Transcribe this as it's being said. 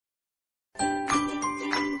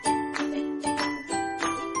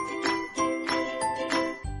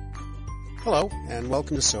Hello, and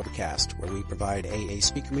welcome to SoberCast, where we provide AA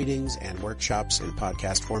speaker meetings and workshops in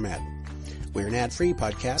podcast format. We're an ad-free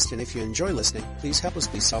podcast, and if you enjoy listening, please help us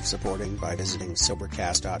be self-supporting by visiting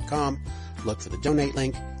Sobercast.com, look for the donate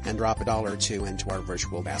link, and drop $1 or $2 into our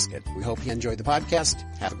virtual basket. We hope you enjoy the podcast.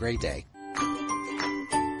 Have a great day.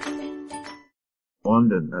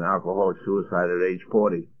 London, an alcoholic suicide at age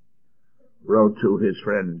 40, wrote to his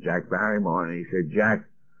friend Jack Barrymore, and he said, "Jack,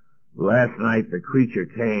 last night the creature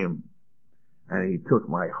came and he took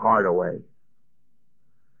my heart away.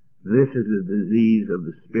 This is a disease of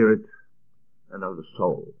the spirit and of the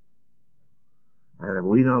soul. And if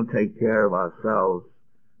we don't take care of ourselves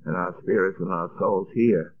and our spirits and our souls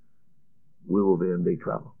here, we will be in big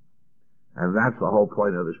trouble." And that's the whole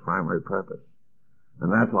point of this primary purpose. And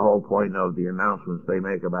that's the whole point of the announcements they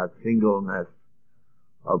make about singleness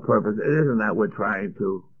of purpose. It isn't that we're trying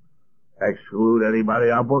to exclude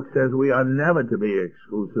anybody. Our book says we are never to be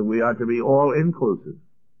exclusive. We are to be all-inclusive.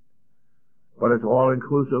 But it's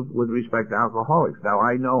all-inclusive with respect to alcoholics. Now,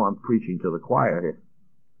 I know I'm preaching to the choir here.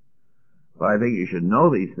 But I think you should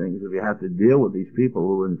know these things if you have to deal with these people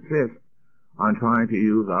who insist on trying to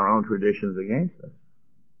use our own traditions against us.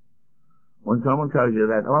 When someone tells you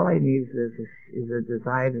that all I need is a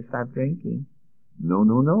desire to stop drinking. No.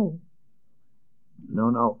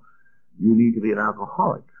 You need to be an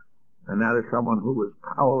alcoholic. And that is someone who is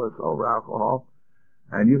powerless over alcohol.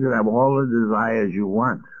 And you can have all the desires you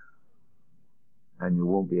want, and you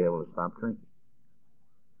won't be able to stop drinking.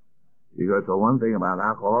 Because the one thing about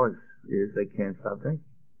alcoholics is they can't stop drinking.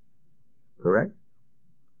 Correct?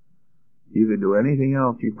 You could do anything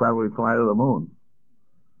else. You'd probably fly to the moon.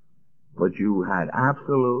 But you had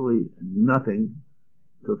absolutely nothing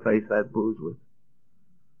to face that booze with.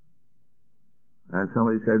 And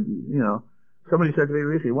somebody said to me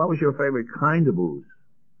recently, "What was your favorite kind of booze?"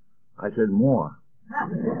 I said, "More."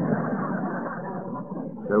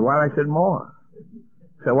 So why? I said, "More."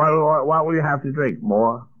 So what will you have to drink?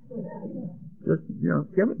 More. Just,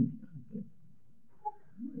 give it.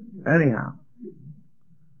 Anyhow,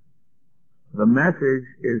 the message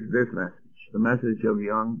is this message. The message of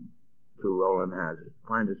Young to Roland Hazard.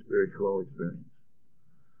 Find a spiritual experience.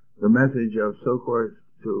 The message of Silkworth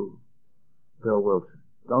to Bill Wilson.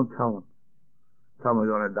 Don't tell them. Tell them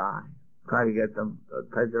they're going to die. Try to get them,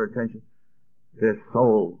 take their attention. Their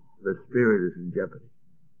soul, their spirit is in jeopardy.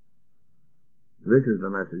 This is the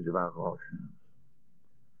message of Alcoholics Anonymous.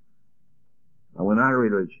 And we're not a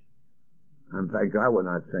religion. And thank God we're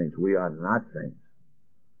not saints. We are not saints.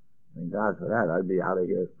 Thank God for that. I'd be out of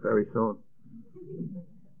here very soon.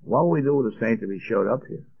 What will we do with a saint if he showed up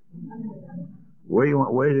here? Where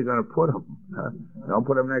are you going to put him? Don't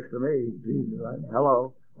put him next to me. Jesus, right?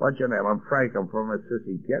 Hello. What's your name? I'm Frank. I'm from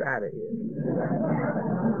Assisi. Get out of here.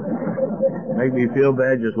 Make me feel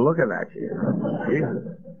bad just looking at you.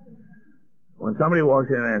 Jesus. When somebody walks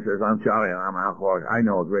in and says, "I'm Charlie and I'm an alcoholic," I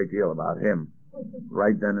know a great deal about him.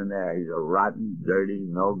 Right then and there. He's a rotten, dirty,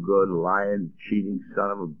 no good, lying, cheating son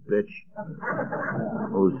of a bitch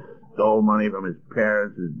who stole money from his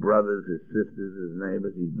parents, his brothers, his sisters, his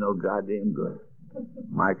neighbors. He's no goddamn good.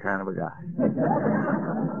 My kind of a guy.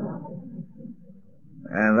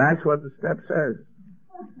 And that's what the step says.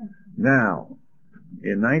 Now,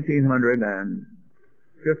 in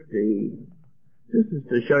 1950, this is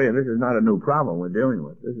to show you this is not a new problem we're dealing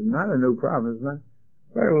with. This is not a new problem. It's not,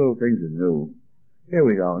 very little things are new. Here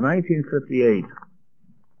we go. 1958.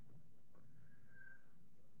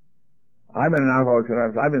 I've been an alcoholic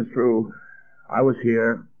since I've been through. I was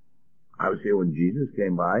here when Jesus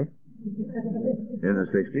came by in the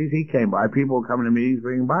 60s. He came by. People were coming to meetings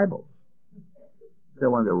bringing Bibles. They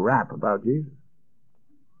wanted to rap about Jesus.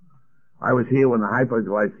 I was here when the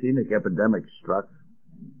hypoglycemic epidemic struck.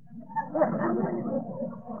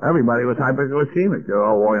 Everybody was hypoglycemic. They're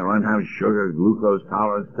all walking around having sugar, glucose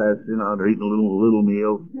tolerance tests, they're eating little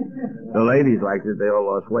meals. The ladies liked it, they all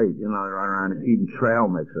lost weight, they're running around eating trail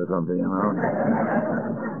mix or something,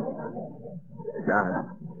 God.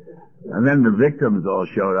 And then the victims all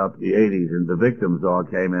showed up, the 80s, and the victims all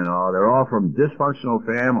came in. They're all from dysfunctional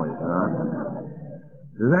families,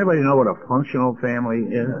 Does anybody know what a functional family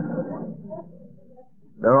is?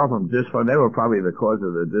 They're all from dysfunction. They were probably the cause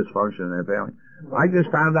of the dysfunction in their family. I just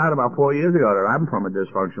found out about 4 years ago that I'm from a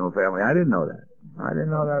dysfunctional family. I didn't know that. I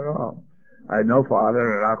didn't know that at all. I had no father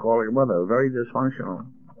and an alcoholic mother. Very dysfunctional.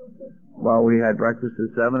 Well, we had breakfast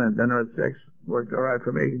at 7 and dinner at 6. Worked all right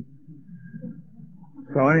for me.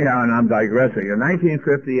 So anyhow, and I'm digressing. In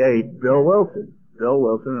 1958, Bill Wilson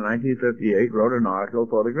in 1958 wrote an article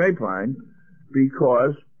for the Grapevine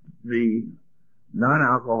because the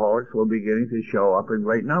non-alcoholics were beginning to show up in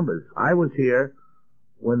great numbers. I was here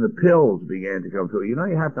when the pills began to come through. You know,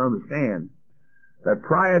 you have to understand that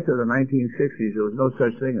prior to the 1960s, there was no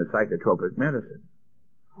such thing as psychotropic medicine.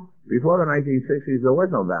 Before the 1960s, there was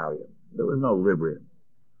no Valium. There was no Librium.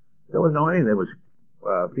 There was no anything. There was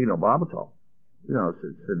phenobarbital, you know,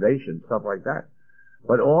 sedation, stuff like that.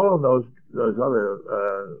 But all of those other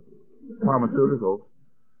pharmaceuticals,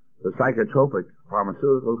 the psychotropic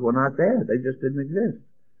pharmaceuticals, were not there. They just didn't exist.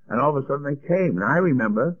 And all of a sudden they came. And I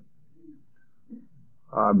remember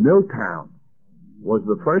Milltown was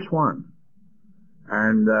the first one.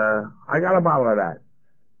 And I got a bottle of that.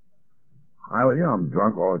 I'm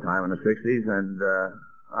drunk all the time in the 60s, and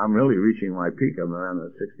I'm really reaching my peak. I'm around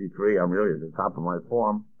the 63. I'm really at the top of my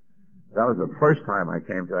form. That was the first time I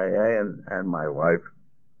came to AA, and my wife,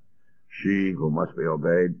 she, who must be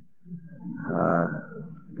obeyed,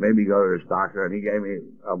 made me go to this doctor, and he gave me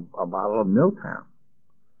a bottle of Milltown.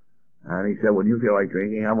 And he said, when you feel like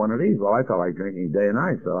drinking, have one of these. Well, I felt like drinking day and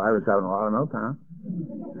night, so I was having a lot of Milltown.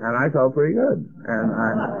 And I felt pretty good. And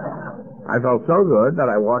I felt so good that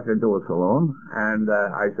I walked into a saloon, and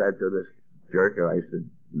I said to this jerk I used to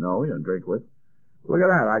know, drink with, look at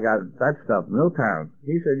that, I got that stuff, Milltown.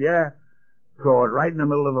 He said, yeah, throw it right in the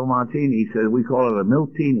middle of a martini. He said, we call it a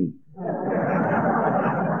Miltini.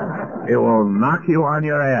 It will knock you on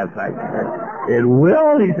your ass. I said, it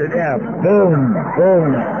will? He said, yeah, boom,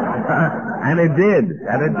 boom. And it did.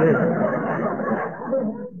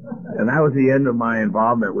 And that was the end of my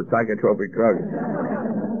involvement with psychotropic drugs.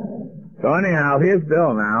 So anyhow, here's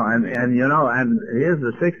Bill now, and here's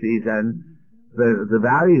the 60s, and the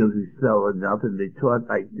values is still enough, and they taught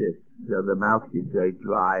like this. So the mouth gets very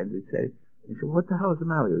dry, and they said, what the hell is the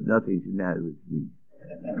matter? Nothing.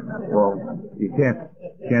 Well, you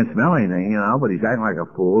can't smell anything, but he's acting like a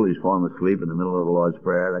fool. He's falling asleep in the middle of the Lord's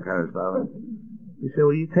Prayer, that kind of stuff. You say,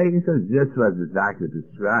 well, you take it just as the doctor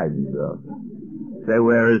describes it. So say,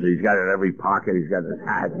 where is he? He's got it in every pocket. He's got his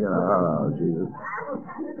hat. Oh, Jesus.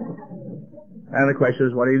 And the question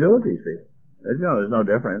is, what do you do with these people? There's no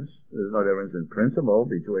difference. There's no difference in principle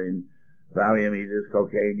between Valium users,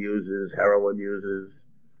 cocaine users, heroin users,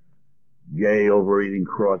 gay overeating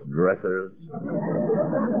cross-dressers.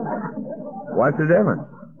 What's the difference?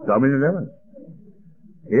 Tell me the difference.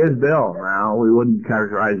 Here's Bill. Now, we wouldn't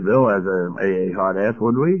characterize Bill as a AA hard ass,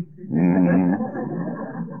 would we? Mm-hmm.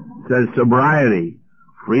 Says sobriety,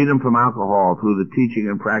 freedom from alcohol through the teaching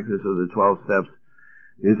and practice of the 12 steps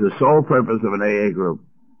is the sole purpose of an AA group.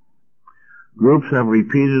 Groups have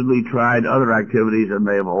repeatedly tried other activities and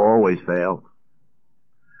they have always failed.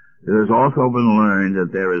 It has also been learned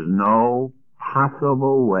that there is no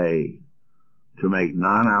possible way to make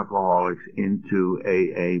non-alcoholics into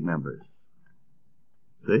AA members.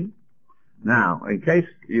 See? Now, in case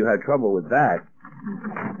you had trouble with that,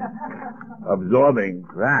 absorbing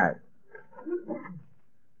that,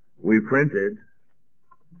 we printed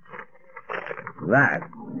that.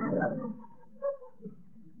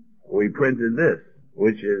 We printed this,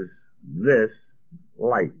 which is this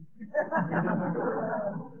light.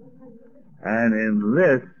 And in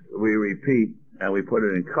this, we repeat, and we put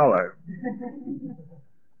it in color.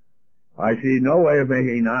 I see no way of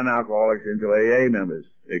making non-alcoholics into AA members.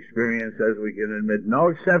 Experience says we can admit no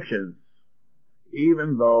exceptions,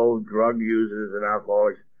 even though drug users and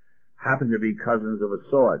alcoholics happen to be cousins of a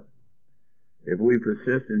sort. If we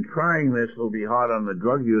persist in trying this, it'll be hard on the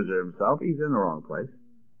drug user himself. He's in the wrong place.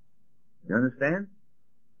 You understand?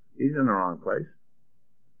 He's in the wrong place.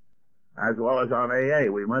 As well as on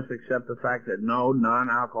AA, we must accept the fact that no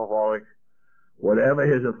non-alcoholic, whatever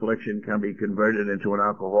his affliction, can be converted into an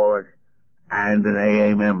alcoholic and an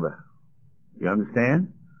AA member. You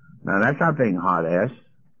understand? Now that's not being hard-ass.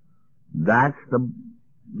 That's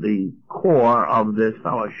the core of this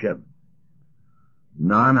fellowship.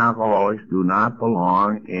 Non-alcoholics do not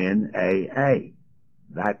belong in AA.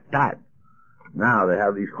 That's that. Now they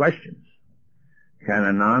have these questions. Can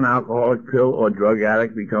a non-alcoholic pill or drug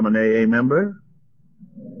addict become an AA member?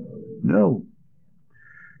 No.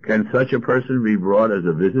 Can such a person be brought as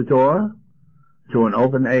a visitor to an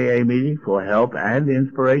open AA meeting for help and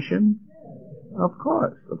inspiration? Of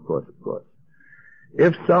course.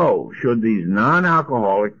 If so, should these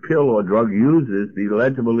non-alcoholic pill or drug users be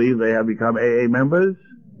led to believe they have become AA members?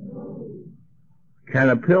 Can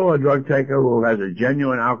a pill or drug taker who has a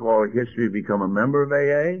genuine alcoholic history become a member of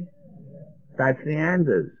AA? That's the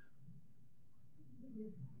Anders.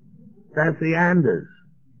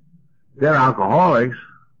 They're alcoholics.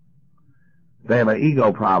 They have an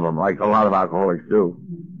ego problem, like a lot of alcoholics do.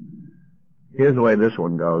 Here's the way this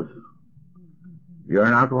one goes. You're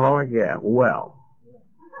an alcoholic? Yeah. Well,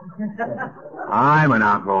 I'm an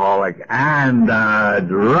alcoholic and a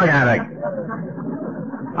drug addict.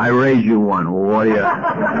 I raise you one. What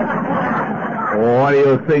do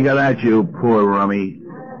you think of that, you poor rummy?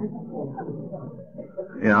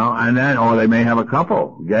 You know, and then, or they may have a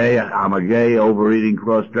couple. Gay, I'm a gay, overeating,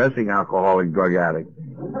 cross-dressing, alcoholic, drug addict.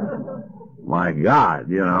 My God,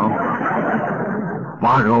 you know.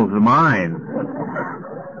 Boggles the mind.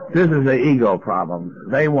 This is the ego problem.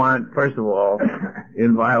 They want, first of all,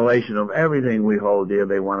 in violation of everything we hold dear,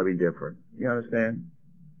 they want to be different. You understand?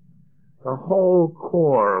 The whole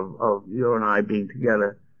core of you and I being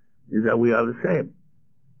together is that we are the same.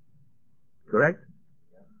 Correct?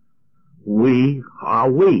 We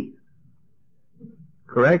are we.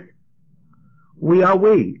 Correct? We are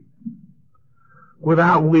we.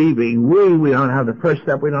 Without we being we don't have the first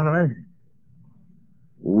step, we don't have anything.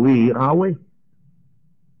 We are we.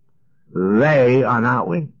 They are not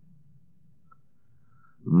we.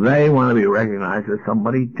 They want to be recognized as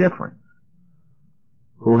somebody different,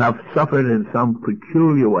 who have suffered in some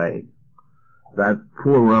peculiar way that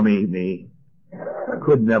poor rummy me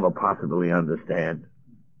could never possibly understand.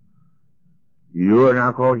 You're an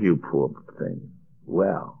alcoholic, you poor thing.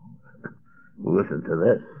 Well, listen to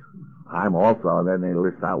this. I'm also, then they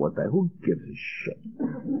list out what they, who gives a shit?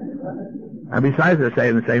 And besides, they're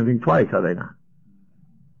saying the same thing twice, are they not?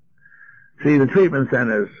 See, the treatment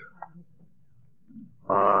centers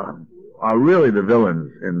are really the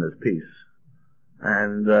villains in this piece.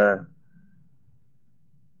 And,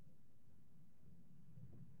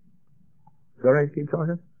 sorry, keep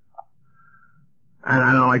talking? And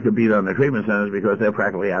I don't like to beat on the treatment centers because they're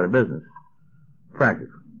practically out of business.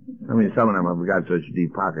 Practically. I mean, some of them have got such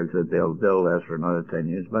deep pockets that they'll last for another 10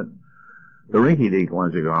 years, but the rinky-dink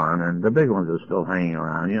ones are gone, and the big ones are still hanging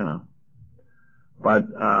around, you know. But,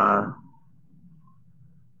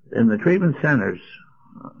 in the treatment centers,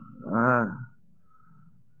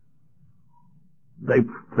 they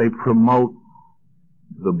promote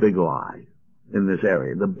the big lie in this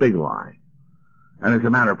area, the big lie. And it's a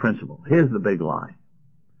matter of principle. Here's the big lie.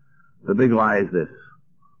 The big lie is this.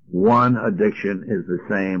 One addiction is the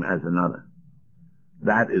same as another.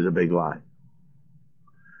 That is a big lie.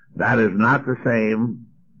 That is not the same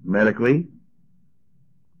medically.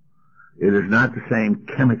 It is not the same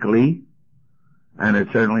chemically. And it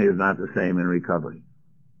certainly is not the same in recovery.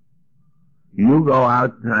 You go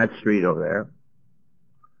out to that street over there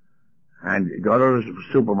and go to the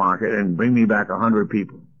supermarket and bring me back 100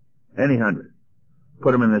 people. Any 100.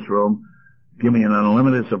 Put them in this room. Give me an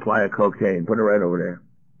unlimited supply of cocaine. Put it right over there.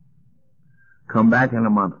 Come back in a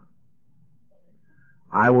month.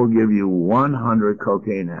 I will give you 100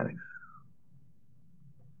 cocaine addicts.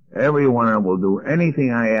 Every one of them will do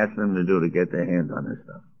anything I ask them to do to get their hands on this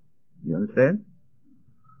stuff. You understand?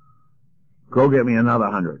 Go get me another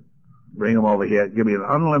 100. Bring them over here. Give me an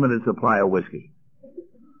unlimited supply of whiskey.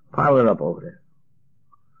 Pile it up over there.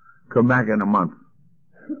 Come back in a month.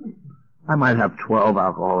 I might have 12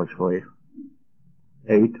 alcoholics for you.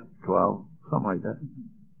 8, 12, something like that.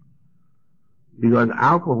 Because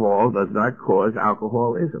alcohol does not cause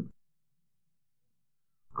alcoholism.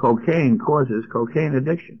 Cocaine causes cocaine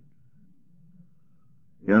addiction.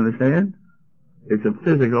 You understand? It's a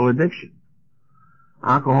physical addiction.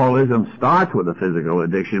 Alcoholism starts with a physical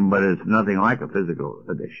addiction, but it's nothing like a physical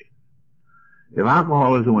addiction. If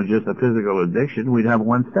alcoholism was just a physical addiction, we'd have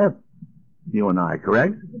one step. You and I,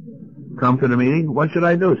 correct? Come to the meeting. What should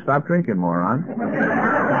I do? Stop drinking, moron.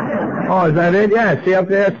 Oh, is that it? Yeah, see up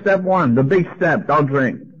there, step 1, the big step, don't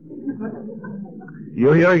drink.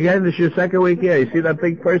 You're here again, this is your second week here. You see that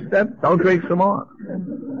big first step? Don't drink some more.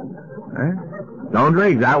 Don't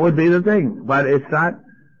drink, that would be the thing. But it's not,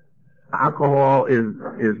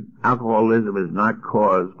 alcoholism is not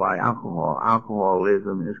caused by alcohol.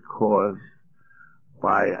 Alcoholism is caused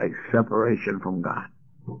by a separation from God.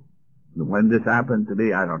 When this happened to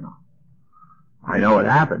me, I don't know. I know it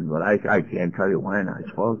happened, but I can't tell you when, I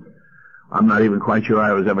suppose. I'm not even quite sure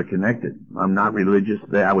I was ever connected. I'm not religious.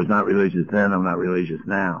 I was not religious then. I'm not religious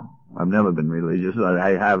now. I've never been religious.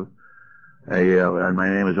 I have and my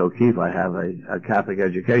name is O'Keefe. I have a Catholic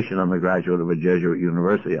education. I'm a graduate of a Jesuit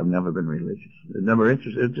university. I've never been religious.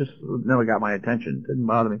 It just never got my attention. It didn't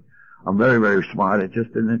bother me. I'm very, very smart. It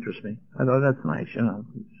just didn't interest me. I thought, that's nice, you know.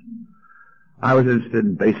 I was interested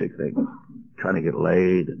in basic things. Trying to get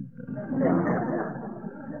laid and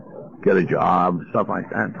get a job, stuff like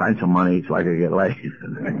that, find some money so I could get laid.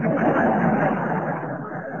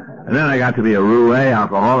 And then I got to be a roue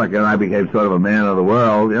alcoholic, and I became sort of a man of the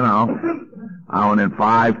world, you know. I went in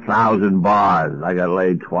 5,000 bars. I got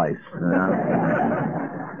laid twice. You know?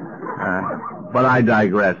 But I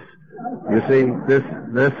digress. You see,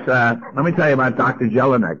 let me tell you about Dr.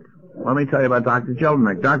 Jelinek.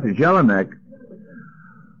 Dr. Jelinek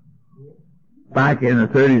back in the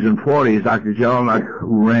 30s and 40s, Dr. Jelinek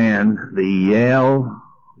ran the Yale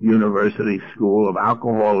University School of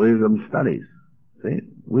Alcoholism Studies. See,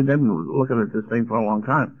 we've been looking at this thing for a long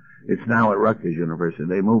time. It's now at Rutgers University.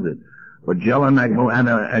 They moved it. But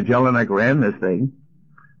Jelinek ran this thing.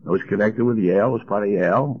 It was connected with Yale. It was part of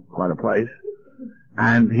Yale, quite a place.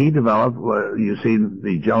 And he developed, you see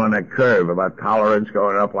the Jelinek curve about tolerance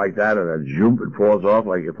going up like that, and then zoom, it falls off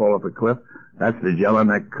like you fall off a cliff. That's the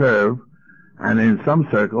Jelinek curve. And in some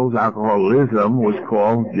circles, alcoholism was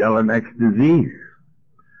called Jelinek's disease.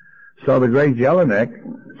 So the great Jelinek,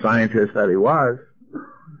 scientist that he was,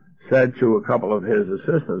 said to a couple of his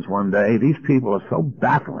assistants one day, these people are so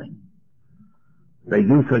baffling. They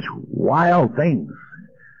do such wild things.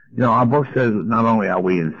 You know, our book says not only are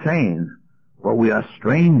we insane, but we are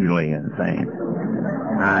strangely insane.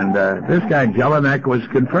 And this guy Jelinek was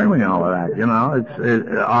confirming all of that. You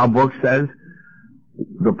know, our book says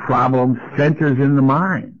the problem centers in the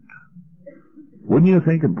mind. Wouldn't you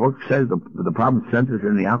think the book says the problem centers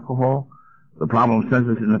in the alcohol? The problem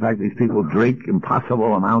centers in the fact these people drink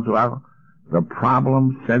impossible amounts of alcohol. The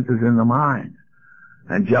problem centers in the mind.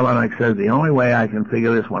 And Jelinek says the only way I can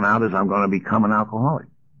figure this one out is I'm going to become an alcoholic.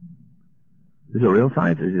 He's a real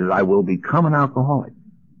scientist. He says, I will become an alcoholic.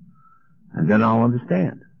 And then I'll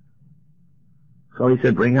understand. So he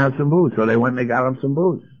said, bring out some booze. So they went and they got him some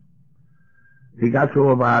booze. He got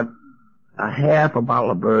through about a half a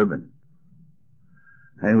bottle of bourbon.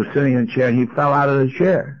 And he was sitting in a chair, and he fell out of the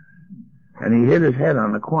chair. And he hit his head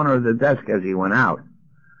on the corner of the desk as he went out.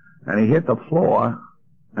 And he hit the floor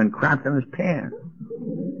and crapped in his pants.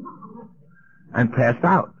 And passed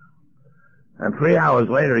out. And 3 hours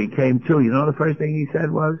later he came to. You know the first thing he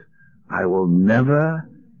said was, I will never,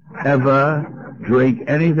 ever drink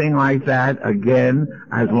anything like that again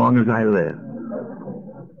as long as I live.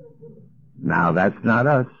 Now that's not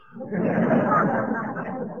us.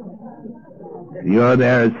 You're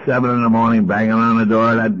there at 7 in the morning banging on the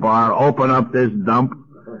door of that bar, open up this dump.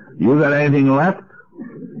 You got anything left?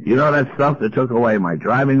 You know that stuff that took away my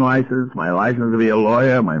driving license, my license to be a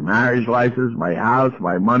lawyer, my marriage license, my house,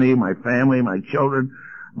 my money, my family, my children,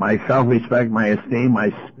 my self-respect, my esteem, my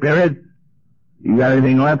spirit? You got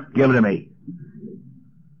anything left? Give it to me.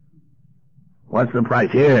 What's the price?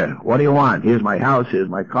 Here. What do you want? Here's my house, here's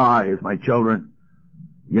my car, here's my children.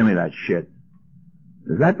 Give me that shit.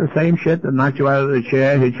 Is that the same shit that knocked you out of the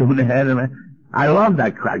chair, hit you in the head? I love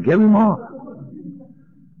that crap. Give me more.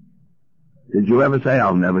 Did you ever say,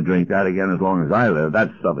 I'll never drink that again as long as I live?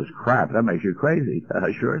 That stuff is crap. That makes you crazy.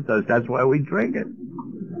 Sure it does. That's why we drink it.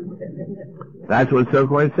 That's what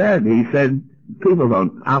Silkworth said. He said,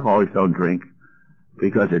 alcoholics don't drink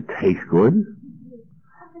because it tastes good.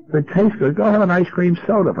 If it tastes good, go have an ice cream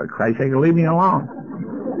soda, for Christ's sake, and leave me alone.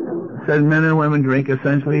 It says men and women drink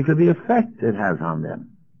essentially for the effect it has on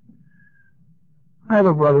them. I have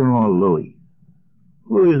a brother-in-law, Louis.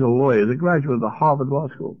 Louis is a lawyer. He's a graduate of the Harvard Law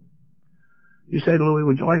School. You say to Louis,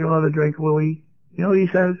 would you like another drink, Louis? You know what he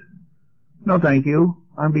says? No, thank you.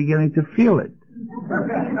 I'm beginning to feel it.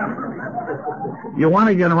 You want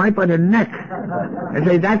to get him right by the neck and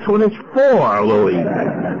say, that's what it's for, Louis.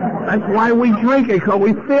 That's why we drink it, because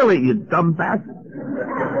we feel it, you dumb bastard.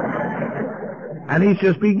 And he's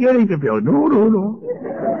just beginning to feel it. No.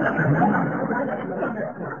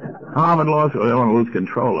 Harvard Law School, they want to lose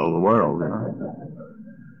control of the world, you know.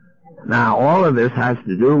 Now, all of this has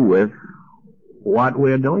to do with what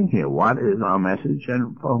we're doing here. What is our message,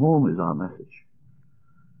 and for whom is our message?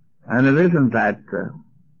 And it isn't that,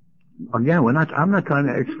 again, I'm not trying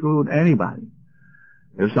to exclude anybody.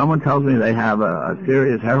 If someone tells me they have a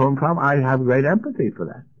serious heroin problem, I have great empathy for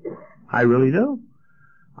that. I really do.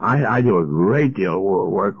 I do a great deal of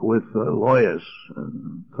work with lawyers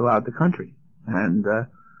throughout the country. And, as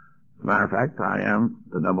a matter of fact, I am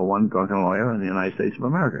the #1 drunken lawyer in the United States of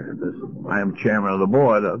America. I am chairman of the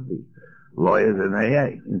board of the lawyers in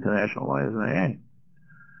AA, international lawyers in AA.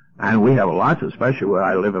 And we have lots, especially where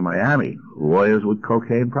I live in Miami, lawyers with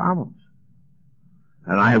cocaine problems.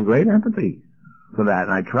 And I have great empathy for that.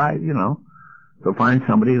 And I try, to find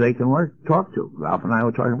somebody they can talk to. Ralph and I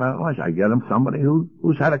were talking about it at lunch. I get them somebody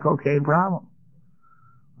who's had a cocaine problem.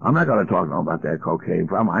 I'm not going to talk to them about their cocaine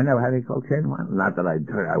problem. I never had any cocaine problem. Not that I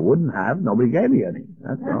wouldn't have. Nobody gave me any.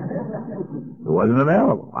 That's all. It wasn't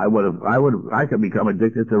available. I could become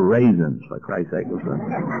addicted to raisins, for Christ's sake.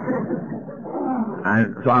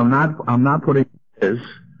 And so I'm not putting this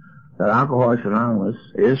that Alcoholics Anonymous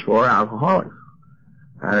is for alcoholics.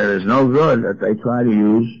 And it is no good that they try to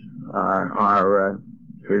use our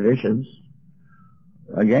traditions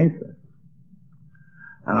against us.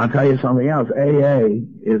 And I'll tell you something else. AA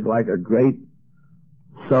is like a great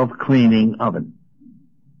self-cleaning oven.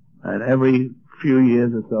 And every few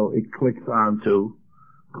years or so, it clicks on to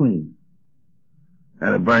clean.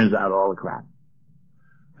 And it burns out all the crap.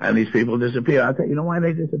 And these people disappear. I'll tell you know why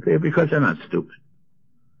they disappear? Because they're not stupid.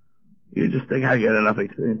 You just think I get enough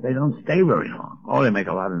experience. They don't stay very long. Oh, they make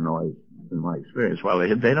a lot of noise in my experience. Well,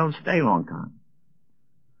 they don't stay a long time.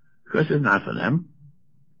 Because it's not for them.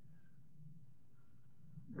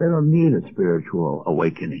 They don't need a spiritual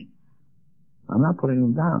awakening. I'm not putting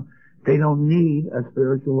them down. They don't need a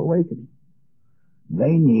spiritual awakening.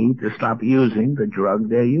 They need to stop using the drug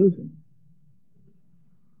they're using.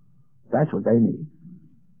 That's what they need.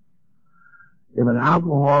 If an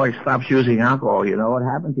alcoholic stops using alcohol, you know what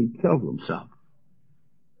happens? He kills himself.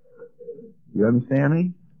 You understand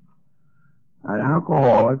me? An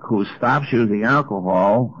alcoholic who stops using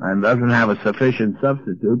alcohol and doesn't have a sufficient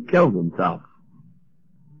substitute kills himself.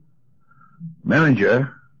 Menninger,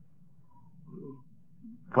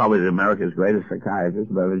 probably America's greatest psychiatrist,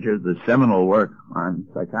 Menninger, the seminal work on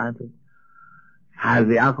psychiatry, has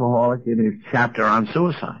the alcoholic in his chapter on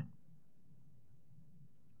suicide.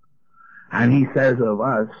 And he says of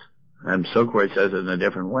us, and Silkworth says it in a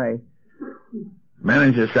different way,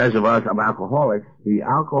 Menninger says of us, of alcoholics, the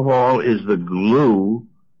alcohol is the glue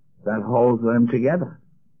that holds them together.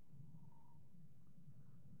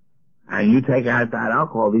 And you take out that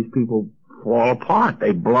alcohol, these people fall apart.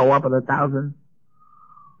 They blow up in 1,000.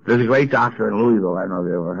 There's a great doctor in Louisville. I don't know if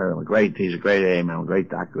you've ever heard of him. He's a great AML, great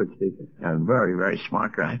doctor, good speaker, and very, very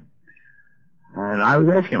smart guy. And I was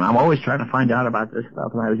asking him, I'm always trying to find out about this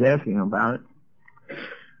stuff, and I was asking him about it.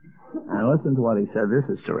 And listen to what he said. This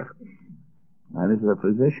is terrific. And this is a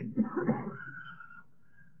physician.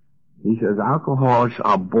 He says, alcoholics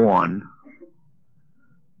are born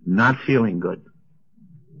not feeling good.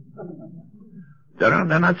 They're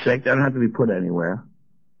not sick. They don't have to be put anywhere.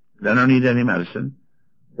 They don't need any medicine.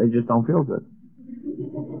 They just don't feel good.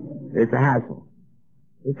 It's a hassle.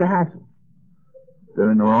 It's a hassle.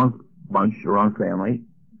 They're in the wrong bunch, the wrong family.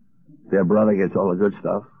 Their brother gets all the good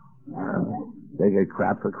stuff. They get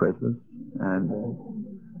crap for Christmas. And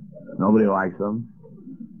nobody likes them.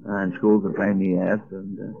 And school's a pain in the ass.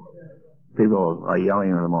 And people are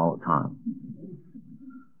yelling at them all the time.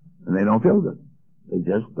 And they don't feel good. They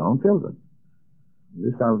just don't feel good.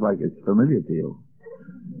 This sounds like it's familiar to you.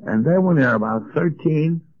 And then when they're about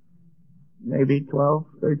 13, maybe 12,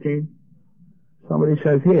 13, somebody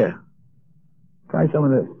says, here, try some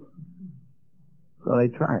of this. So they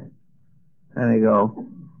try it. And they go,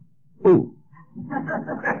 ooh.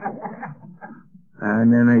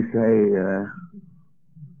 And then they say,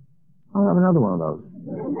 I'll have another one of those.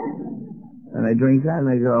 And they drink that and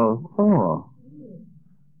they go, oh,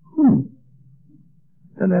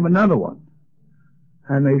 Then they have another one.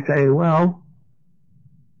 And they say, well,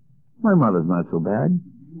 my mother's not so bad.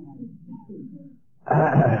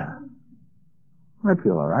 I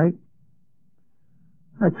feel all right.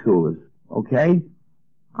 That school is okay.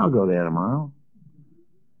 I'll go there tomorrow.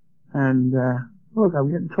 And, look,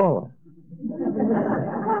 I'm getting taller.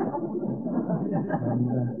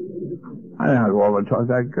 I don't go over and talk to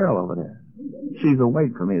that girl over there. She's a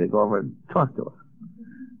wait for me to go over and talk to her.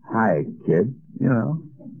 Hi, kid, you know.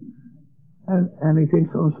 And he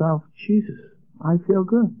thinks to himself, Jesus, I feel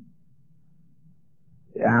good.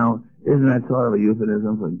 Now, isn't that sort of a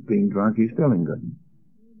euphemism for being drunk? He's feeling good.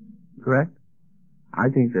 Correct? I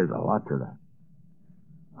think there's a lot to that.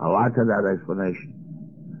 A lot to that explanation.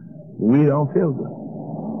 We don't feel good.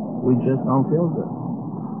 We just don't feel good.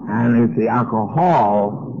 And it's the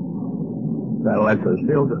alcohol that lets us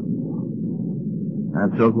feel good.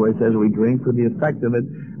 And Silkworth says we drink for the effect of it,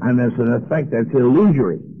 and there's an effect that's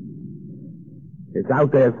illusory. It's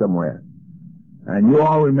out there somewhere. And you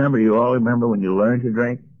all remember when you learned to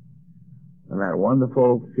drink? And that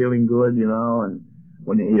wonderful feeling good, you know, and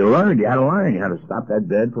when you learned, you had to learn. You had to stop that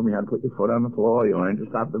bed from, you had to put your foot on the floor, you learned to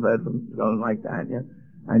stop the bed from going like that, yeah?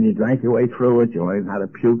 And you drank your way through it, you learned how to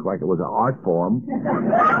puke like it was an art form.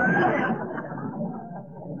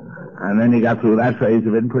 And then you got through that phase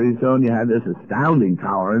of it, and pretty soon you had this astounding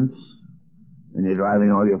tolerance, and you're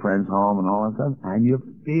driving all your friends home and all that stuff, and you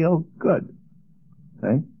feel good.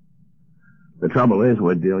 Okay? The trouble is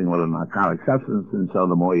we're dealing with a narcotic substance, and so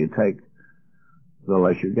the more you take, the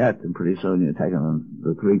less you get, and pretty soon you're taking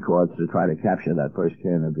the 3 quarts to try to capture that first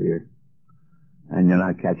can of beer, and you're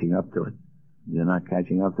not catching up to it. You're not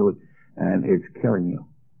catching up to it, and it's killing you.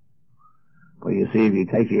 But you see, if you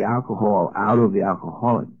take the alcohol out of the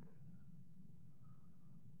alcoholic,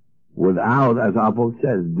 without, as our book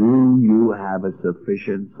says, do you have a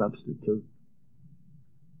sufficient substitute?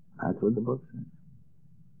 That's what the book says.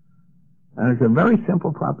 And it's a very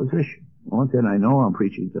simple proposition. Once again, I know I'm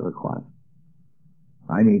preaching to the choir.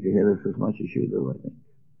 I need to hear this as much as you do, I think.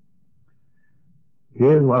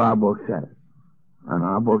 Here's what our book says. And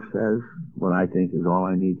our book says what I think is all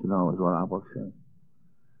I need to know is what our book says.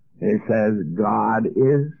 It says God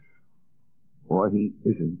is or he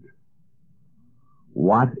isn't.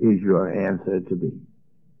 What is your answer to be?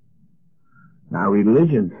 Now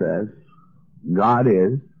religion says God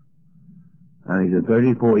is, and he's a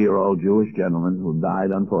 34-year-old Jewish gentleman who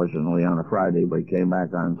died unfortunately on a Friday but came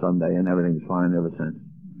back on Sunday and everything's fine ever since.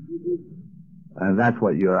 And that's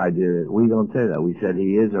what your idea is. We don't say that. We said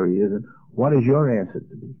he is or he isn't. What is your answer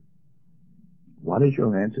to be? What is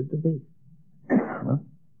your answer to be? Huh?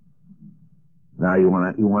 Now you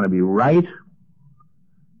want to be right,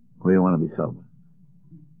 or you want to be sober?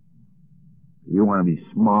 You want to be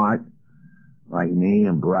smart like me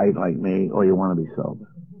and bright like me, or you want to be sober?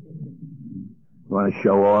 You want to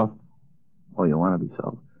show off, or you want to be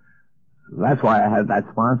sober? That's why I had that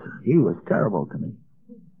sponsor. He was terrible to me.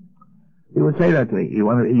 He would say that to me. You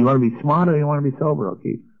want to be smart or you want to be sober,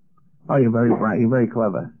 O'Keefe? Oh, you're very bright. You're very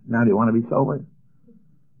clever. Now do you want to be sober?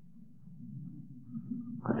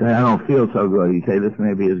 I say, I don't feel so good. He'd say, this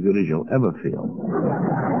may be as good as you'll ever feel.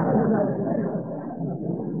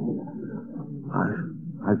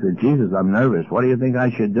 I said, Jesus, I'm nervous. What do you think I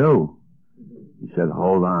should do? He said,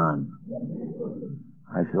 hold on.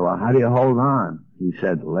 I said, well, how do you hold on? He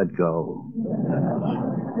said, let go.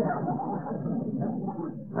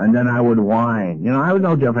 And then I would whine. You know, I was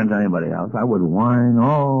no different than anybody else. I would whine.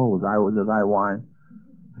 Oh, as I whine.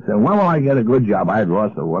 I said, when will I get a good job? I had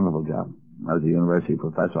lost a wonderful job. I was a university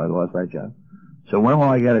professor. I lost that job. So when will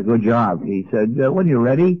I get a good job? He said, when you're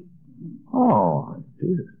ready. Oh,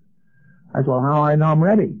 Jesus. I said, well, how do I know I'm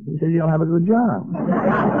ready? He said, you'll have a good job.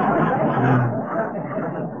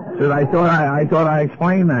 So I thought I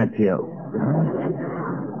explained that to you.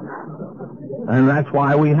 And that's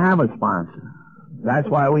why we have a sponsor. That's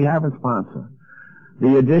why we have a sponsor.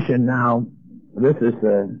 The edition now, this is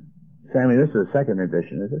Sammy, this is the second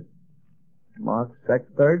edition, is it? Mark,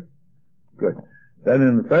 third? Good. Then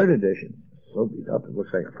in the third edition, so beat up, it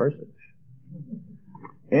looks like a first edition.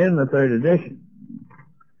 In the third edition,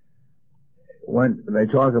 when they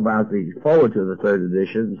talk about the forward to the third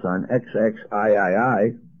edition, it's on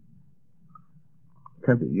XXIII,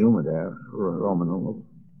 attempted humor there, Roman numerals.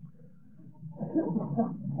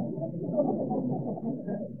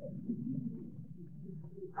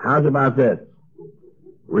 How's about this?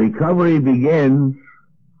 Recovery begins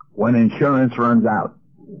when insurance runs out.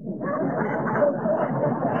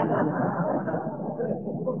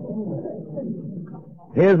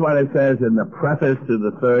 Here's what it says in the preface to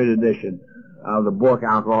the third edition of the book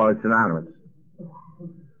Alcoholics Anonymous.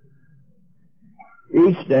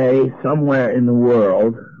 Each day, somewhere in the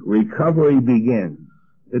world, recovery begins.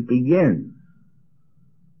 It begins.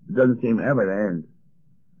 It doesn't seem ever to end.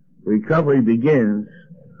 Recovery begins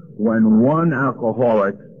when one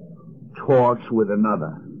alcoholic talks with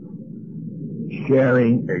another,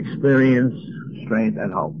 sharing experience, strength,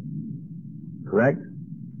 and hope. Correct?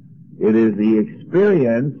 It is the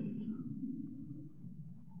experience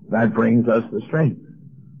that brings us the strength.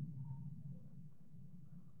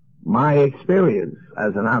 My experience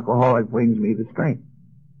as an alcoholic brings me the strength.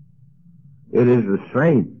 It is the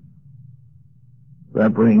strength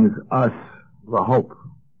that brings us the hope.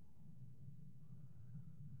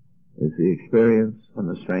 It's the experience and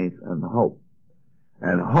the strength and the hope.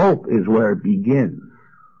 And hope is where it begins.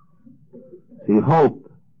 See, hope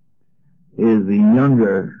is the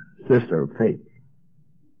younger sister of faith.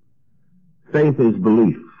 Faith is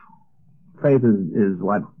belief. Faith is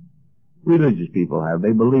what religious people have.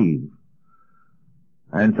 They believe.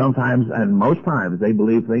 And sometimes, and most times, they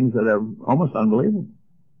believe things that are almost unbelievable.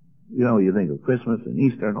 You know, you think of Christmas and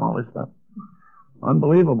Easter and all this stuff.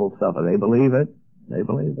 Unbelievable stuff. And they believe it. They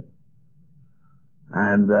believe it.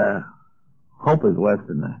 And hope is less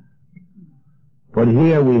than that. But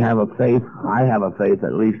here we have a faith, I have a faith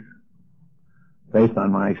at least, based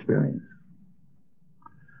on my experience.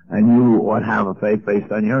 And you ought to have a faith based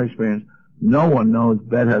on your experience. No one knows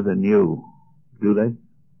better than you, do they?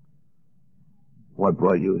 What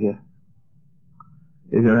brought you here?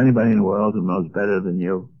 Is there anybody in the world who knows better than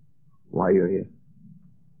you why you're here?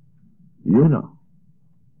 You know.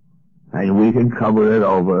 And we can cover it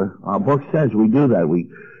over. Our book says we do that.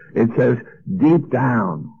 It says deep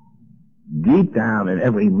down in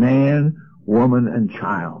every man, woman, and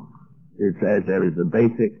child, it says there is a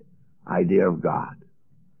basic idea of God.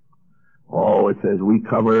 Oh, it says we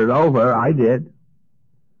cover it over. I did.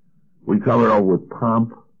 We cover it over with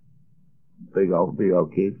pomp, big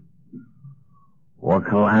O'Keefe, or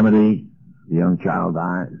calamity, the young child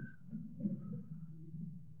dies,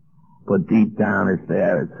 but deep down it's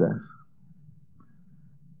there, it says.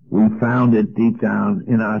 We found it deep down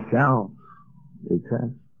in ourselves, it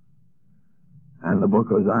says. And the book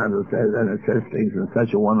goes on to say, and it says things in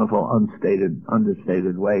such a wonderful,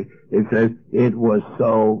 understated way. It says, it was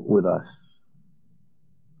so with us.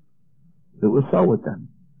 It was so with them.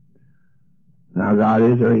 Now God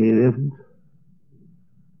is or He isn't.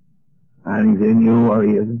 And He's in you or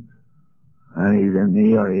He isn't. And He's in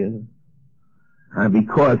me or He isn't. And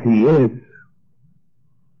because He is,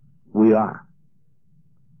 we are.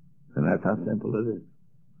 And that's how simple it is.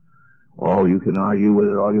 Oh, you can argue with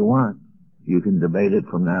it all you want. You can debate it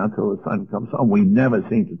from now till the sun comes home. We never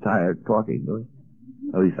seem to tire talking, do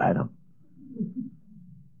we? At least I don't.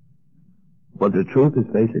 But the truth is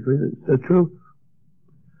basically the truth.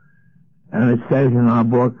 And it says in our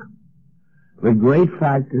book, the great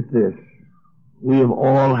fact is this: we have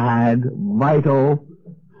all had vital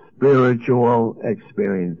spiritual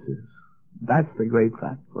experiences. That's the great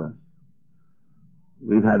fact for us.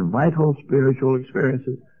 We've had vital spiritual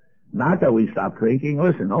experiences. Not that we stopped drinking.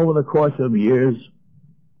 Listen, over the course of years,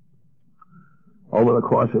 over the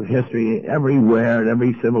course of history, everywhere, in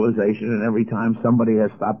every civilization, and every time somebody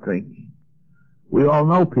has stopped drinking. We all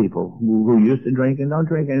know people who used to drink and don't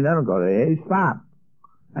drink, and they don't go, hey, stop.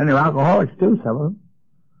 And they're alcoholics too, some of them.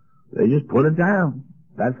 They just put it down.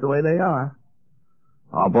 That's the way they are.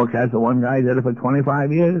 Our book has the one guy who did it for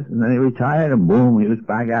 25 years, and then he retired, and boom, he was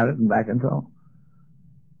back at it and back in trouble.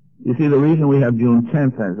 You see, the reason we have June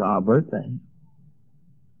 10th as our birthday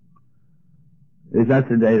is that's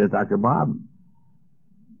the day that Dr. Bob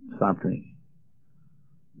stopped drinking.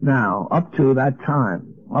 Now, up to that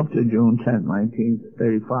time, up to June 10th,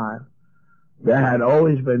 1935, there had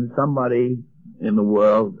always been somebody in the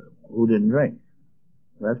world who didn't drink.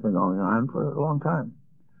 That's been going on for a long time.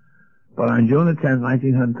 But on June the 10th,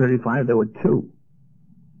 1935, there were two.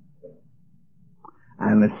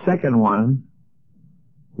 And the second one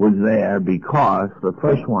was there because the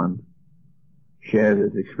first one shared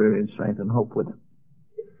his experience, strength, and hope with him.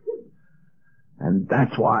 And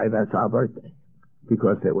that's why that's our birthday.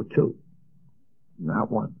 Because there were two, not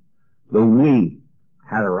one. The we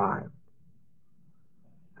had arrived.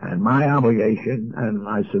 And my obligation, and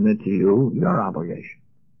I submit to you, your obligation,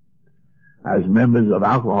 as members of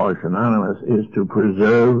Alcoholics Anonymous, is to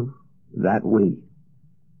preserve that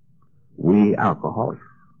we alcoholics,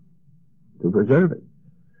 to preserve it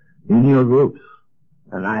in your groups.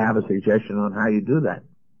 And I have a suggestion on how you do that.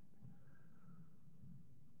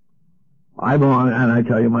 I belong, and I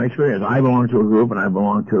tell you my experience, I belong to a group, and I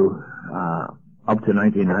belong to, up to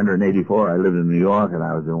 1984, I lived in New York, and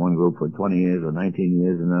I was in one group for 20 years or 19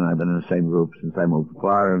 years, and then I've been in the same group since I moved to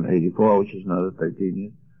Florida in 84, which is another 13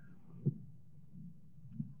 years.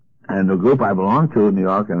 And the group I belong to in New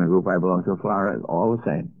York and the group I belong to in Florida is all the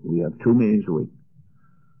same. We have 2 meetings a week.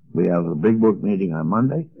 We have a big book meeting on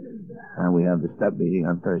Monday, and we have the step meeting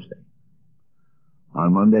on Thursday.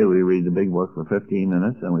 On Monday, we read the big book for 15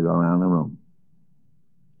 minutes, and we go around the room.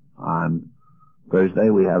 On Thursday,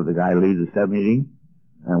 we have the guy lead the step meeting,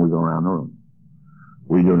 and we go around the room.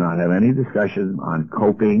 We do not have any discussion on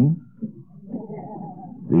coping,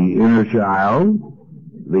 the inner child,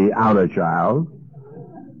 the outer child,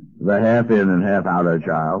 the half in and half outer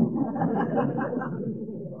child.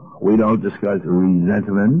 We don't discuss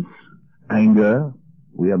resentments, anger.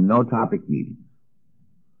 We have no topic meetings.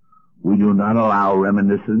 We do not allow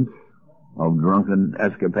reminiscence of drunken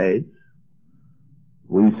escapades.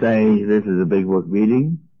 We say this is a big book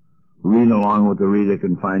meeting. Read along with the reader,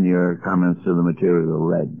 confine your comments to the material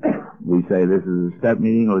read. We say this is a step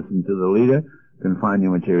meeting. Listen to the leader. Confine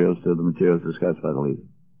your materials to the materials discussed by the leader.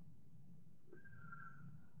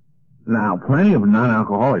 Now, plenty of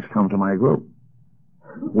non-alcoholics come to my group.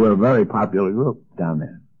 We're a very popular group down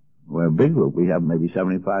there. We're a big group. We have maybe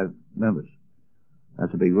 75 members.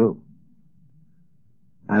 That's a big group.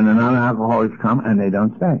 And the non-alcoholics come and they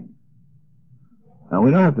don't stay. Now,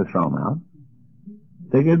 we don't have to throw them out.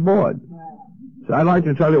 They get bored. So I'd like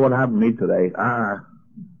to tell you what happened to me today.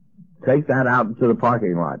 Take that out into the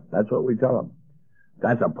parking lot. That's what we tell them.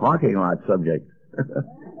 That's a parking lot subject.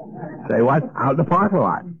 Say what? Out in the parking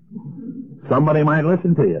lot. Somebody might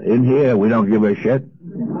listen to you. In here, we don't give a shit.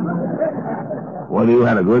 Whether you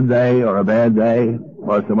had a good day or a bad day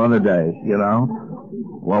or some other days, you know.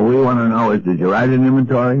 What we want to know is, did you write an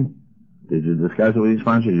inventory? Did you discuss it with your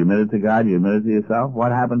sponsor? Did you admit it to God? Did you admit it to yourself?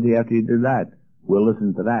 What happened to you after you did that? We'll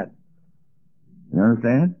listen to that. You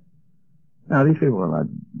understand? Now, these people are not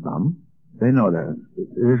dumb. They know that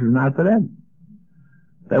this is not for them.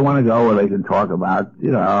 They want to go where they can talk about,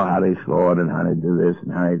 you know, how they scored and how they do this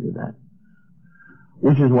and how they do that.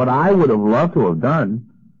 Which is what I would have loved to have done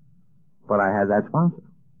but I had that sponsor.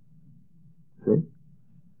 See?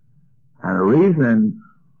 And the reason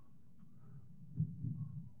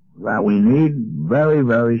that we need very,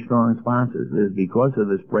 very strong sponsors is because of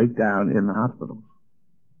this breakdown in the hospitals.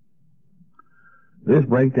 This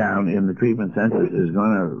breakdown in the treatment centers is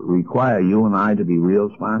going to require you and I to be real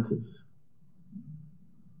sponsors.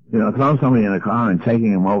 You know, throwing somebody in a car and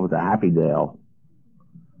taking him over to Happydale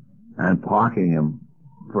and parking him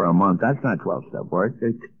for a month, that's not 12-step work.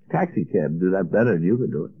 A taxi cab do that better than you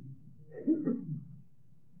could do it.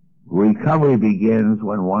 Recovery begins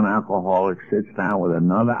when one alcoholic sits down with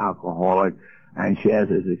another alcoholic and shares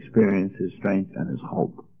his experience, his strength, and his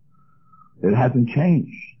hope. It hasn't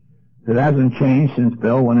changed. It hasn't changed since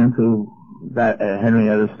Bill went into that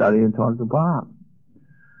Henrietta's study and talked to Bob.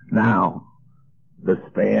 Now, the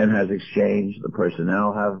span has exchanged, the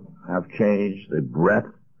personnel have changed, the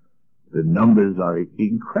breadth, the numbers are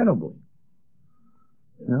incredible.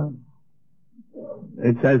 You know?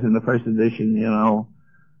 It says in the first edition, you know,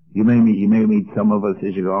 you may meet some of us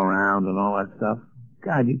as you go around and all that stuff.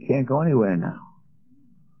 God, you can't go anywhere now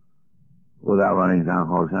without running into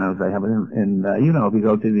Alcoholics Anonymous. They have it you know, if you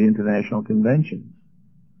go to the international conventions.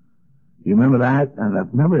 You remember that? And I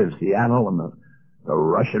remember in Seattle when the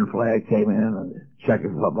Russian flag came in and the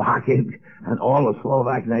Czechoslovakian and all the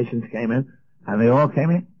Slovak nations came in, and they all came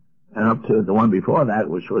in. And up to the one before that,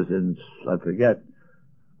 which was in, I forget,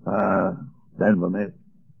 Denver, maybe.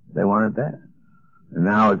 They weren't there. And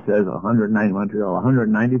now it says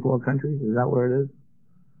 194 countries. Is that where it is?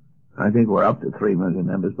 I think we're up to 3 million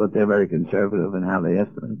members, but they're very conservative in how they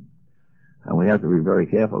estimate. And we have to be very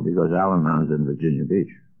careful because Al-Anon is in Virginia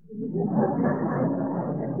Beach.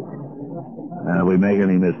 And if we make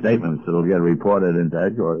any misstatements, it'll get reported into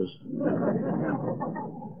headquarters.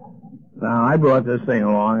 Now, I brought this thing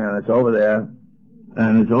along, and it's over there.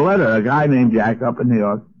 And it's a letter. A guy named Jack up in New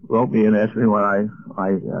York wrote me and asked me what I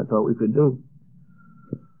thought we could do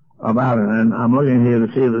about it. And I'm looking here to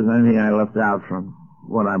see if there's anything I left out from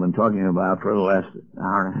what I've been talking about for the last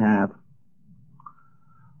hour and a half.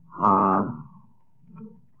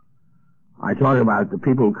 I talk about the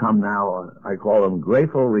people who come now, I call them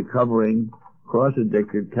grateful, recovering,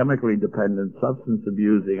 cross-addicted, chemically dependent,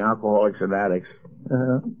 substance-abusing, alcoholics and addicts.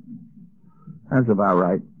 That's about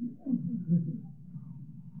right.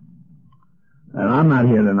 And I'm not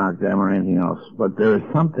here to knock them or anything else, but there is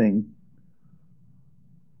something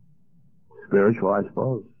spiritual, I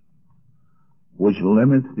suppose, which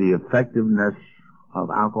limits the effectiveness of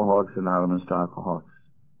Alcoholics Anonymous to alcoholics.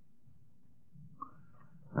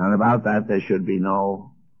 And about that there should be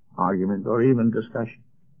no argument or even discussion.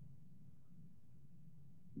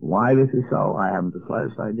 Why this is so, I haven't the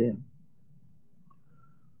slightest idea.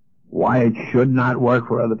 Why it should not work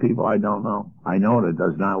for other people, I don't know. I know it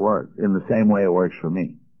does not work in the same way it works for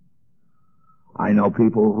me. I know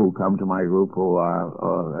people who come to my group who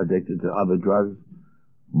are addicted to other drugs.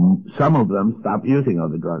 Some of them stop using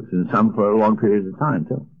other drugs, and some for long periods of time,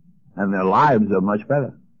 too. And their lives are much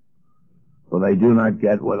better. But they do not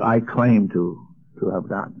get what I claim to have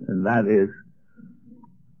gotten, and that is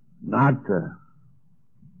not...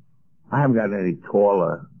 I haven't gotten any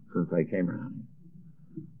taller since I came around here.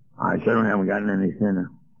 I certainly haven't gotten any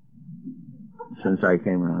thinner since I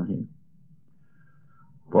came around here.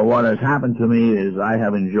 But what has happened to me is I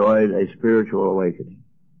have enjoyed a spiritual awakening.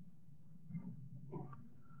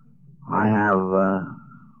 I have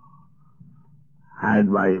had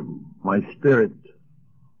my spirit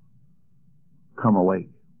come awake.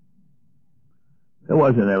 It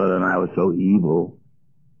wasn't ever that I was so evil.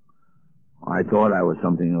 I thought I was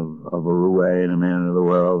something of a roue and a man of the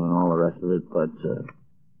world and all the rest of it, but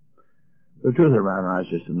the truth of the matter, I was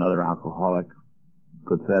just another alcoholic,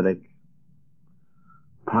 pathetic,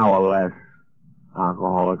 powerless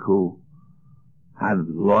alcoholic who had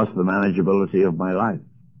lost the manageability of my life.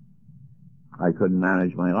 I couldn't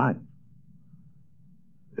manage my life.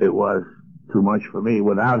 It was too much for me.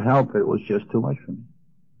 Without help, it was just too much for me.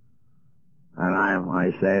 And I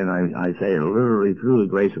say it literally through the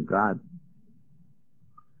grace of God,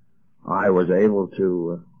 I was able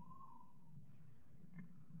to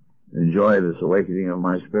enjoy this awakening of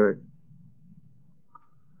my spirit.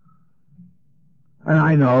 And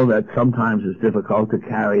I know that sometimes it's difficult to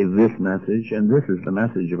carry this message, and this is the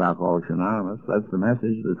message of Alcoholics Anonymous. That's the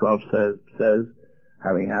message. The 12 says,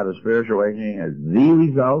 having had a spiritual awakening as the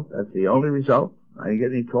result, that's the only result. I didn't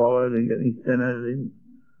get any taller, didn't get any thinner,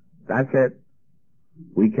 that's it.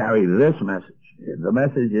 We carry this message. The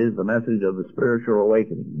message is the message of the spiritual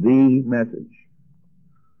awakening. The message.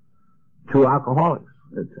 To alcoholics,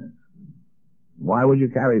 it says. Why would you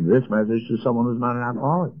carry this message to someone who's not an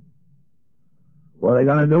alcoholic? What are they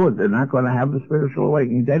going to do with it? They're not going to have the spiritual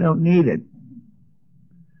awakening. They don't need it.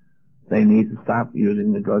 They need to stop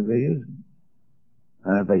using the drug they're using.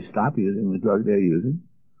 And if they stop using the drug they're using,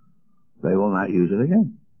 they will not use it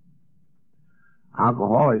again.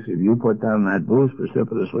 Alcoholics, if you put down that booze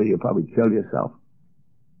precipitously, you'll probably kill yourself.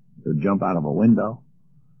 You'll jump out of a window.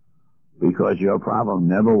 Because your problem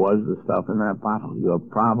never was the stuff in that bottle. Your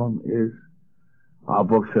problem is, our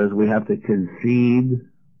book says we have to concede.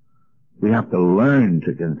 We have to learn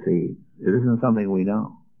to concede. It isn't something we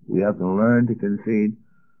know. We have to learn to concede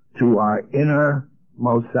to our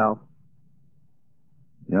innermost self.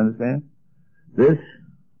 You understand? This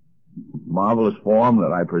marvelous form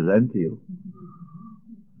that I present to you,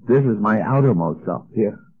 this is my outermost self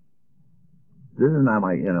here. This is not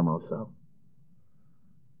my innermost self.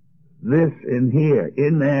 This in here,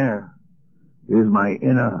 in there, is my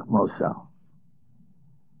innermost self.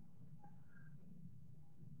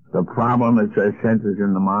 The problem, it says, centers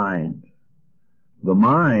in the mind. The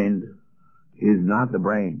mind is not the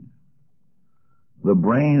brain. The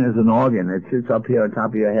brain is an organ. It sits up here on top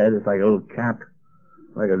of your head. It's like a little cap,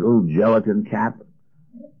 like a little gelatin cap.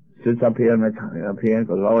 Sits up here, up here,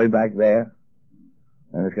 goes all the way back there.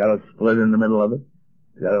 And it's got a split in the middle of it.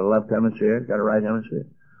 It's got a left hemisphere, it's got a right hemisphere.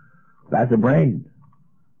 That's the brain.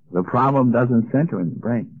 The problem doesn't center in the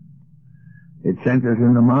brain. It centers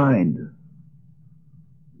in the mind.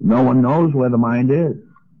 No one knows where the mind is.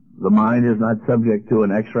 The mind is not subject to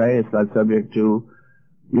an x-ray. It's not subject to...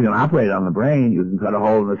 You can operate on the brain. You can cut a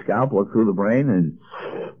hole in the scalp, look through the brain, and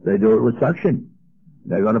they do it with suction.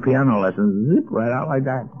 They go to piano lessons, zip, right out like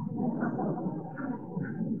that.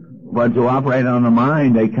 But to operate on the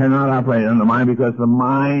mind, they cannot operate on the mind because the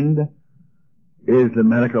mind is the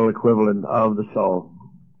medical equivalent of the soul.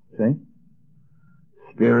 See?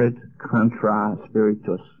 Spirit contra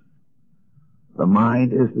spiritus. The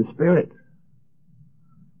mind is the spirit.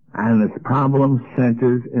 And its problem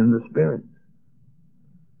centers in the spirit.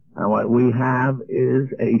 And what we have is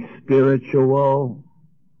a spiritual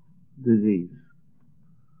disease.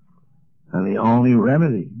 And the only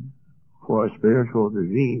remedy for a spiritual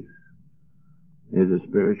disease is a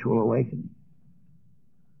spiritual awakening.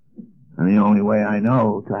 And the only way I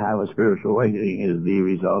know to have a spiritual awakening is the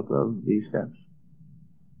result of these steps,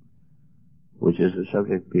 which is a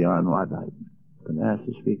subject beyond what I've been asked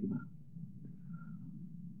to speak about.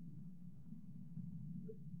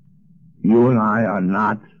 You and I are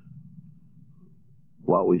not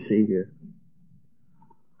what we see here.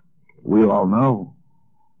 We all know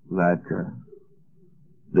that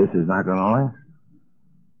this is not going to last.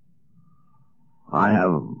 I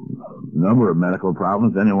have a number of medical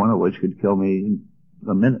problems, any one of which could kill me in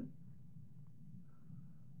a minute.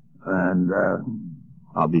 And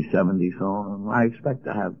I'll be 70 soon, and I expect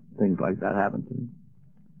to have things like that happen to me.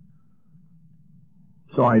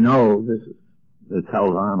 So I know it's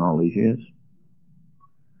held on all these years.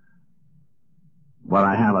 But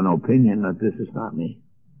I have an opinion that this is not me.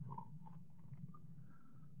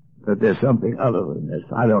 That there's something other than this.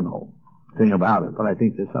 I don't know a thing about it, but I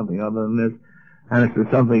think there's something other than this. And it's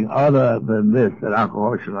there's something other than this that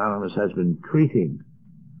Alcoholics Anonymous has been treating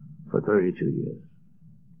for 32 years.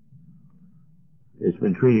 It's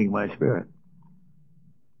been treating my spirit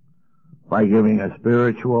by giving a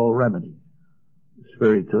spiritual remedy.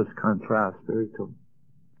 Spiritus contra spiritum.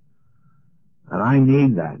 And I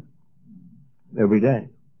need that every day.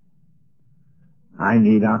 I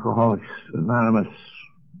need Alcoholics Anonymous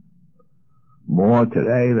more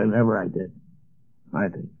today than ever I did, I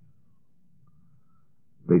think.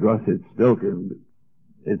 Because it's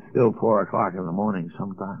still 4 o'clock in the morning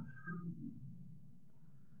sometimes.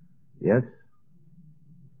 Yes?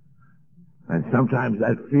 And sometimes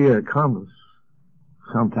that fear comes.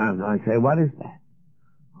 Sometimes I say, what is that?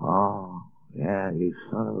 Oh, yeah, you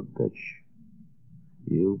son of a bitch.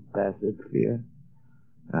 You bastard fear.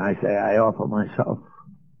 And I say, I offer myself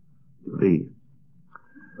to thee,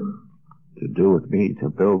 to do with me, to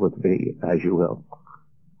build with me as you will.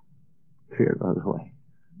 Fear goes away.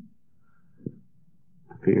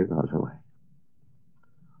 Fear goes away.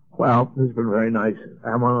 Well, this has been very nice.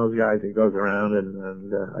 I'm one of those guys that goes around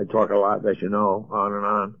and I talk a lot, as you know, on and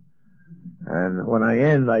on. And when I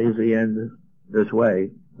end, I usually end this way.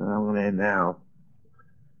 And I'm going to end now.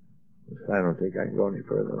 I don't think I can go any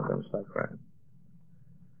further. I'm going to stop crying.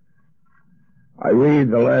 I read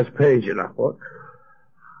the last page in our book,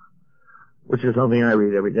 which is something I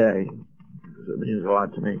read every day, because it means a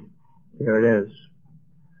lot to me. Here it is.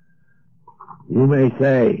 You may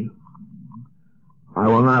say, I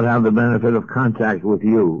will not have the benefit of contact with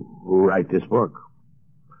you who write this book.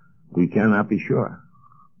 We cannot be sure.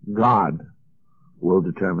 God will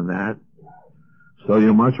determine that. So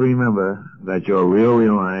you must remember that your real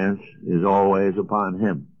reliance is always upon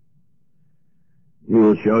Him. He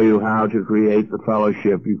will show you how to create the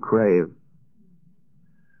fellowship you crave.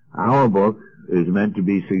 Our book is meant to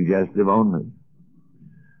be suggestive only.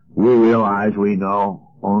 We realize we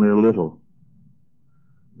know only a little.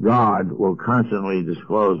 God will constantly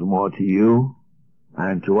disclose more to you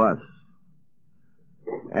and to us.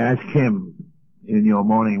 Ask Him in your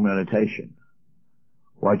morning meditation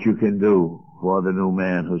what you can do for the new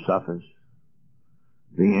man who suffers.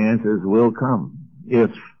 The answers will come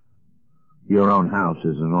if your own house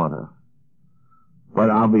is in order. But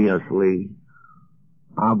obviously,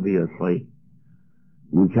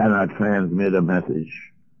 you cannot transmit a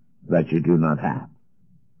message that you do not have.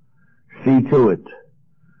 See to it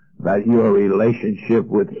that your relationship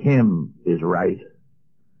with Him is right,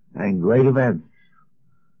 and great events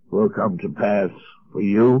will come to pass for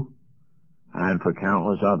you and for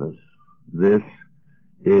countless others. This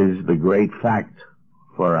is the great fact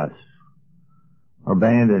for us.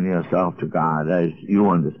 Abandon yourself to God as you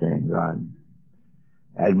understand God.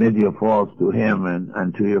 Admit your faults to Him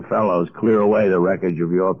and to your fellows. Clear away the wreckage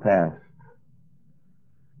of your past.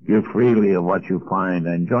 Give freely of what you find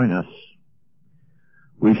and join us.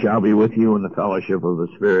 We shall be with you in the fellowship of the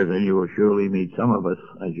Spirit, and you will surely meet some of us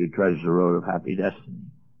as you trudge the road of happy destiny.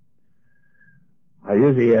 I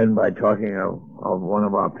usually end by talking of one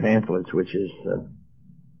of our pamphlets, which is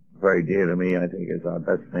very dear to me. I think it's our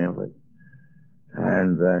best pamphlet.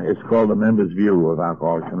 And it's called The Member's View of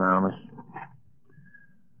Alcoholics Anonymous.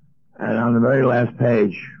 And on the very last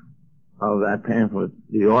page of that pamphlet,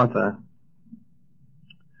 the author,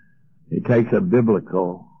 he takes a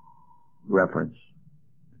biblical reference.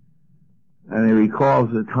 And he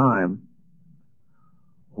recalls the time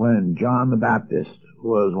when John the Baptist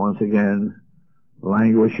was once again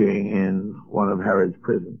languishing in one of Herod's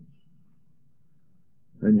prisons.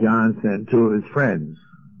 And John sent two of his friends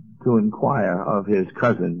to inquire of his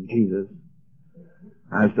cousin, Jesus,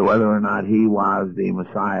 as to whether or not he was the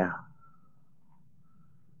Messiah.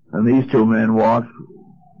 And these two men walked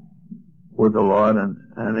with the Lord,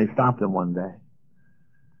 and they stopped him one day.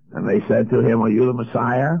 And they said to him, "Are you the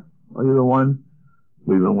Messiah? Are you the one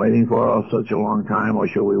we've been waiting for such a long time, or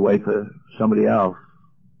shall we wait for somebody else?"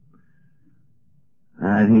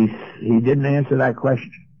 And he didn't answer that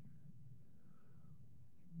question.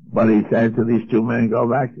 But he said to these two men, "Go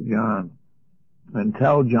back to John and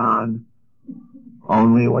tell John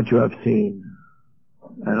only what you have seen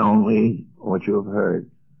and only what you have heard.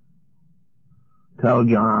 Tell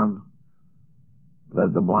John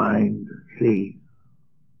that the blind see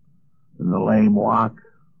and the lame walk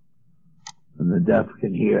and the deaf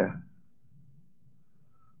can hear.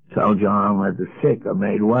 Tell John that the sick are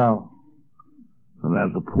made well and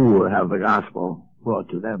that the poor have the gospel brought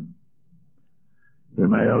to them." In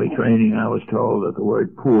my early training, I was told that the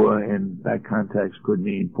word poor in that context could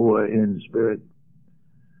mean poor in spirit.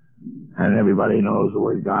 And everybody knows the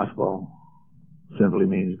word gospel simply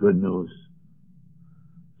means good news.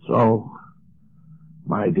 So,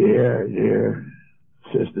 my dear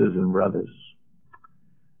sisters and brothers,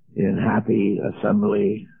 in happy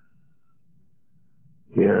assembly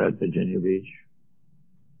here at Virginia Beach,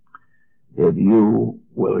 if you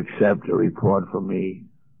will accept a report from me,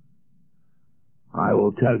 I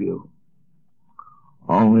will tell you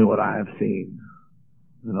only what I have seen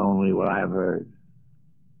and only what I have heard.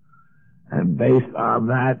 And based on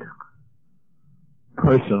that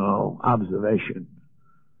personal observation,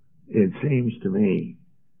 it seems to me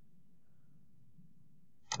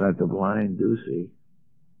that the blind do see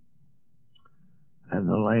and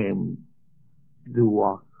the lame do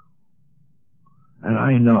walk. And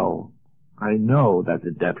I know that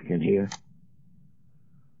the deaf can hear.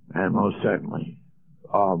 And most certainly,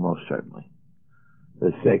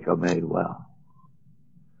 the sick are made well.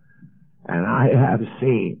 And I have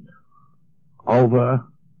seen over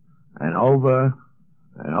and over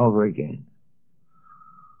and over again,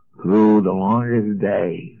 through the longest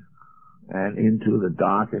day and into the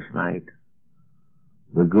darkest night,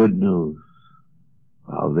 the good news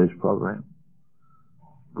of this program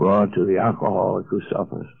brought to the alcoholic who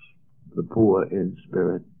suffers, the poor in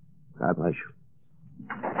spirit. God bless you.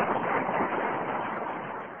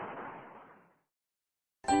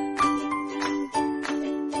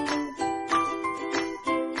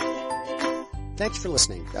 Thanks for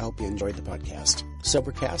listening. I hope you enjoyed the podcast.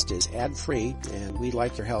 Sobercast is ad-free, and we'd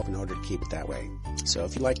like your help in order to keep it that way. So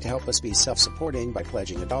if you'd like to help us be self-supporting by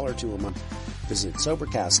pledging $1 or $2 a month, visit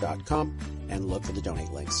Sobercast.com and look for the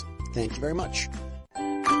donate links. Thank you very much.